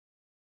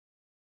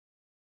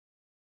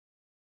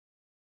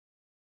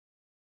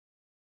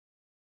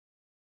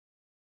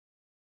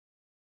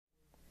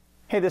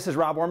Hey, this is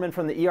Rob Orman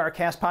from the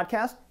ERcast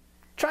podcast.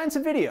 Trying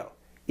some video.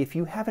 If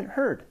you haven't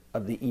heard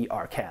of the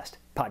ERcast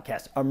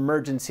podcast,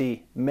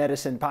 emergency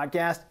medicine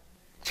podcast,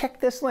 check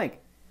this link.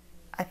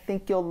 I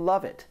think you'll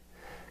love it.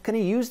 Going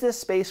to use this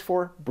space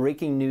for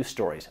breaking news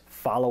stories,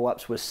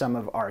 follow-ups with some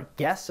of our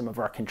guests, some of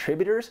our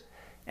contributors,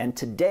 and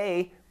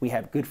today we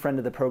have good friend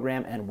of the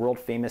program and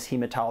world-famous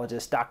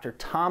hematologist Dr.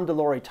 Tom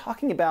Deloughery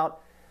talking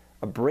about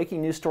a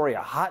breaking news story,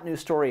 a hot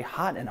news story,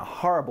 hot in a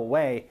horrible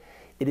way.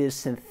 It is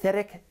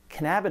synthetic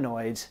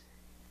cannabinoids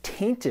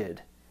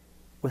tainted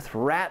with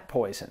rat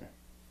poison.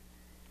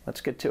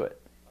 Let's get to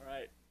it. All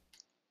right.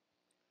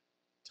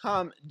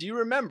 Tom, do you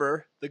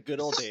remember the good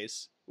old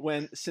days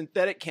when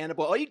synthetic cannabinoids,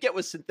 all you'd get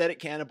was synthetic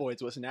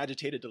cannabinoids was an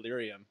agitated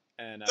delirium?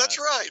 And that's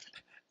right.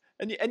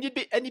 And you'd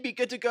be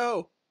good to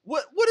go.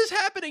 What is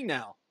happening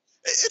now?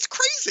 It's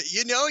crazy.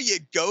 You know, you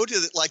go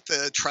to like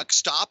the truck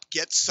stop,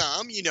 get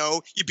some, you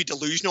know, you'd be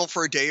delusional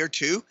for a day or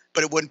two,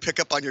 but it wouldn't pick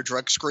up on your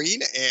drug screen.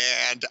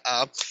 And,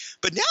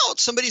 but now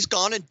somebody's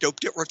gone and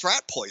doped it with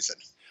rat poison.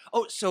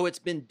 Oh, so it's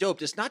been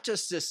doped. It's not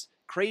just this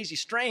crazy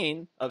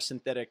strain of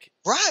synthetic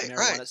marijuana.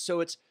 Right.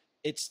 So it's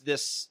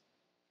this,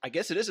 I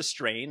guess it is a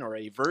strain or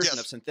a version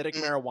of synthetic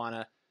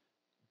marijuana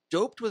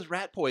doped with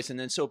rat poison.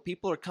 And so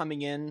people are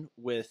coming in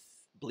with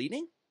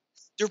bleeding?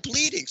 They're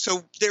bleeding.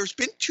 So there's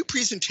been two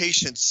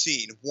presentations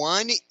seen.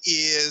 One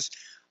is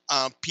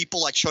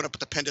people like showing up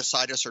with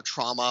appendicitis or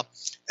trauma,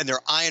 and their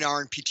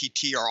INR and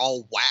PTT are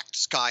all whacked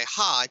sky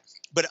high.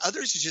 But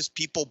others is just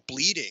people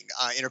bleeding,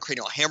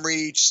 intracranial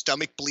hemorrhage,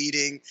 stomach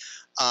bleeding,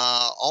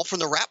 all from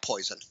the rat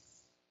poison.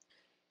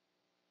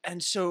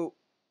 And so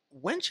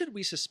when should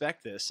we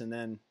suspect this? And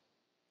then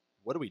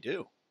what do we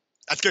do?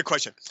 That's a good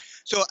question.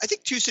 So I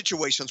think two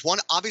situations. One,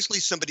 obviously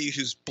somebody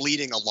who's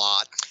bleeding a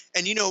lot.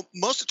 And, you know,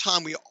 most of the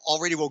time we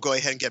already will go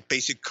ahead and get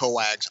basic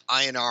coags,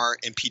 INR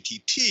and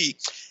PTT,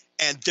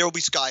 and there will be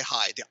sky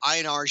high. The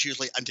INR is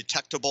usually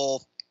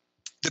undetectable.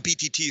 The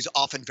PTT is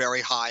often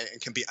very high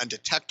and can be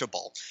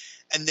undetectable.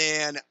 And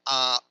then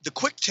the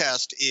quick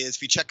test is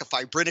if you check a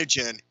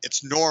fibrinogen,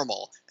 it's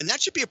normal. And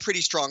that should be a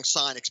pretty strong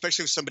sign,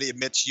 especially if somebody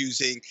admits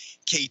using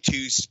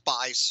K2,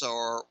 spice,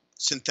 or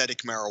synthetic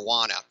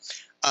marijuana.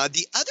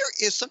 The other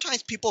is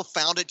sometimes people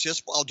found it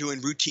just while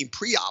doing routine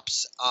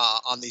pre-ops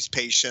on these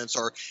patients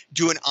or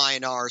doing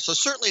INR. So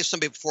certainly if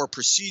somebody before a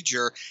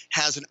procedure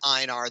has an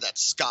INR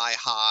that's sky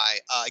high,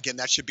 again,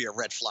 that should be a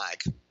red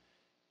flag.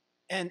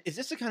 And is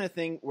this the kind of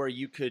thing where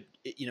you could,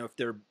 you know, if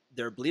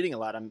they're bleeding a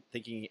lot, I'm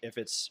thinking if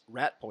it's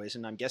rat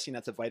poison, I'm guessing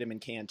that's a vitamin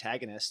K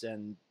antagonist,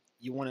 and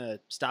you want to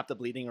stop the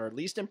bleeding or at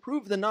least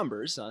improve the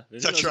numbers.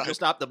 That's right. If you'll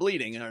stop the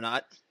bleeding or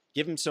not.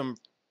 Give them some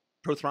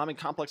prothrombin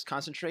complex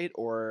concentrate,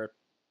 or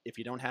if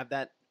you don't have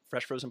that,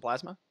 fresh frozen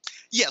plasma?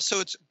 Yeah,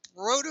 so it's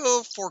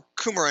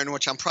Brodifacoum-rodenticide,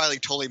 which I'm probably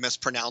totally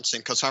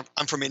mispronouncing because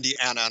I'm from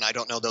Indiana and I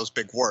don't know those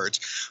big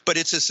words. But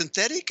it's a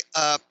synthetic,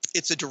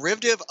 it's a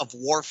derivative of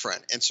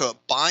warfarin. And so it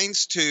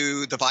binds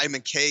to the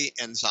vitamin K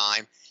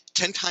enzyme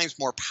 10 times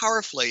more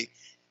powerfully.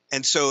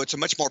 And so it's a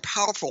much more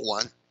powerful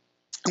one.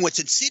 And what's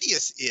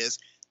insidious is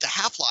the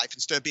half-life,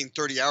 instead of being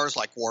 30 hours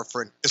like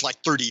warfarin, is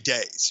like 30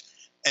 days.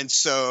 And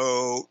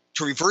so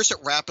to reverse it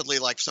rapidly,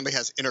 like if somebody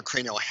has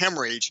intracranial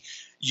hemorrhage,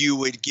 you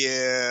would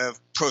give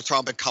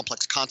prothrombin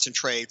complex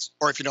concentrates,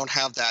 or if you don't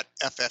have that,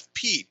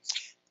 FFP.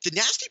 The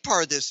nasty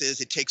part of this is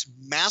it takes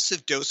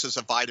massive doses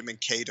of vitamin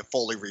K to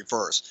fully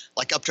reverse,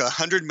 like up to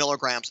 100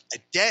 milligrams a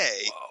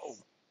day. Whoa.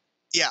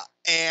 Yeah.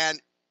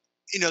 And,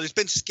 you know, there's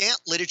been scant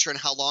literature on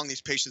how long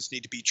these patients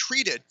need to be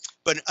treated.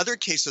 But in other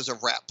cases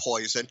of rat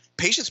poison,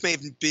 patients may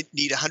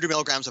need 100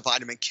 milligrams of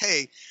vitamin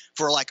K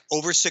for like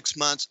over 6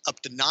 months, up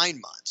to 9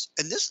 months.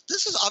 And this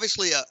is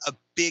obviously a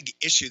big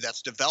issue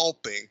that's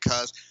developing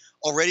because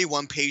already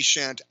one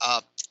patient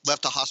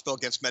left the hospital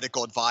against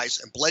medical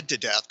advice and bled to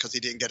death because he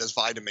didn't get his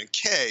vitamin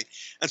K.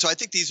 And so I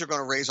think these are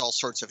going to raise all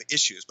sorts of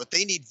issues, but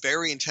they need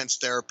very intense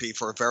therapy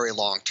for a very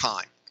long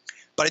time.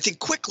 But I think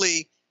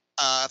quickly,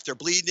 if they're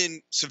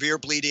bleeding, severe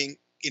bleeding,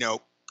 you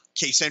know,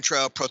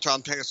 K-Centra,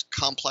 prothrombin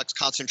complex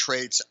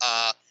concentrates,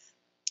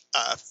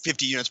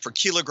 50 units per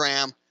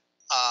kilogram.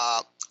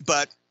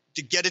 But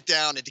to get it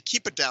down and to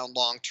keep it down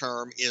long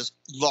term is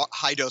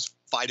high-dose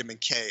vitamin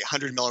K,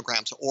 100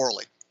 milligrams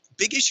orally.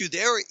 Big issue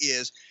there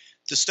is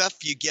the stuff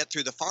you get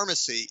through the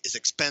pharmacy is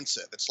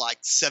expensive. It's like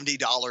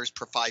 $70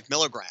 per 5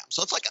 milligrams.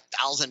 So it's like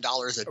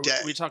 $1,000 a day.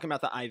 Are we talking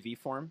about the IV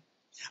form?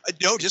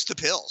 No, just the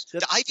pills.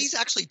 The IV is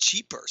actually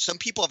cheaper. Some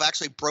people have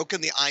actually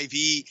broken the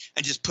IV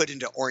and just put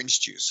into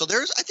orange juice. So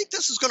I think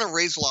this is going to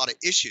raise a lot of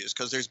issues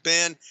because there's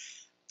been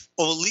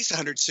at least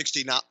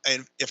 160,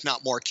 if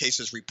not more,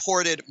 cases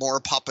reported, more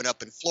popping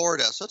up in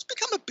Florida. So it's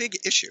become a big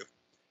issue.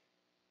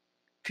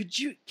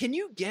 Can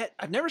you get,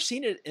 I've never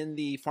seen it in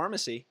the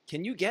pharmacy.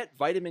 Can you get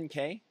vitamin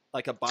K,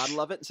 like a bottle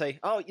of it, and say,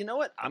 oh, you know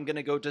what? I'm going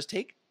to go just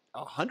take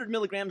 100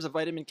 milligrams of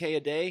vitamin K a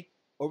day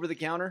over the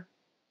counter?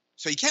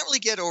 So you can't really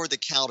get over the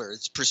counter.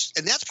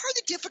 And that's part of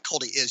the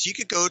difficulty is you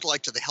could go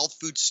to the health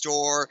food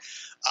store,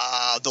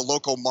 the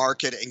local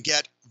market, and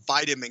get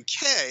vitamin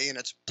K, and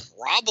it's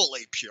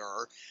probably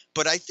pure.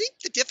 But I think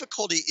the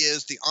difficulty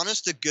is the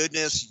honest to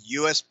goodness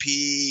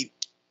USP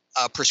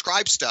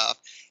prescribed stuff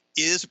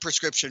is a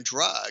prescription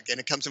drug, and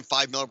it comes in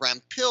 5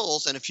 milligram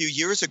pills. And a few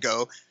years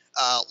ago,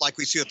 like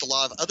we see with a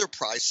lot of other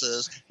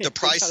prices, the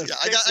price. I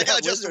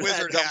got just a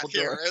wizard hat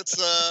here. It's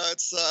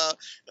I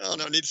don't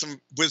know, need some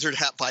wizard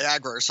hat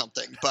Viagra or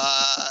something.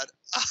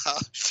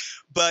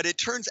 But it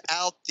turns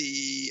out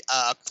the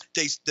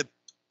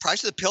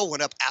price of the pill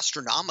went up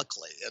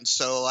astronomically, and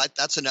so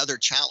that's another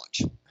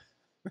challenge.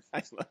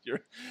 I love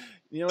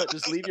you know what?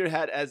 Just leave your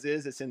hat as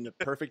is. It's in the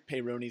perfect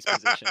Peyronie's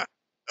position.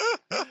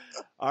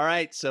 All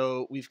right,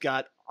 so we've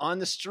got on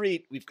the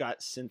street, we've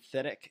got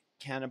synthetic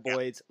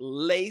cannabinoids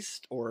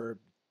laced or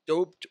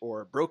doped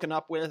or broken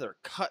up with or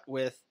cut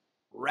with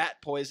rat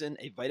poison,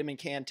 a vitamin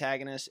K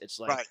antagonist. It's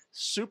like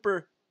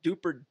super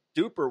duper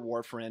duper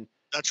warfarin.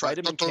 That's right.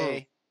 Vitamin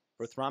K,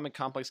 prothrombin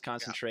complex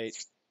concentrate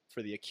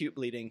for the acute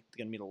bleeding. It's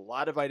going to need a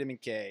lot of vitamin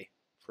K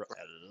for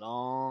a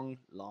long,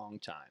 long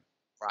time.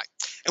 Right.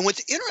 And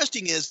what's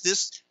interesting is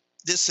this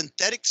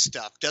synthetic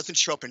stuff doesn't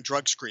show up in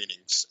drug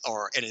screenings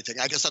or anything.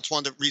 I guess that's one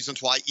of the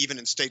reasons why even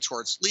in states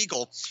where it's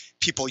legal,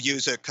 people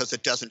use it, because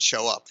it doesn't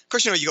show up. Of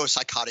course, you go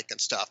psychotic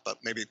and stuff, but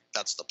maybe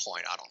that's the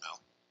point. I don't know.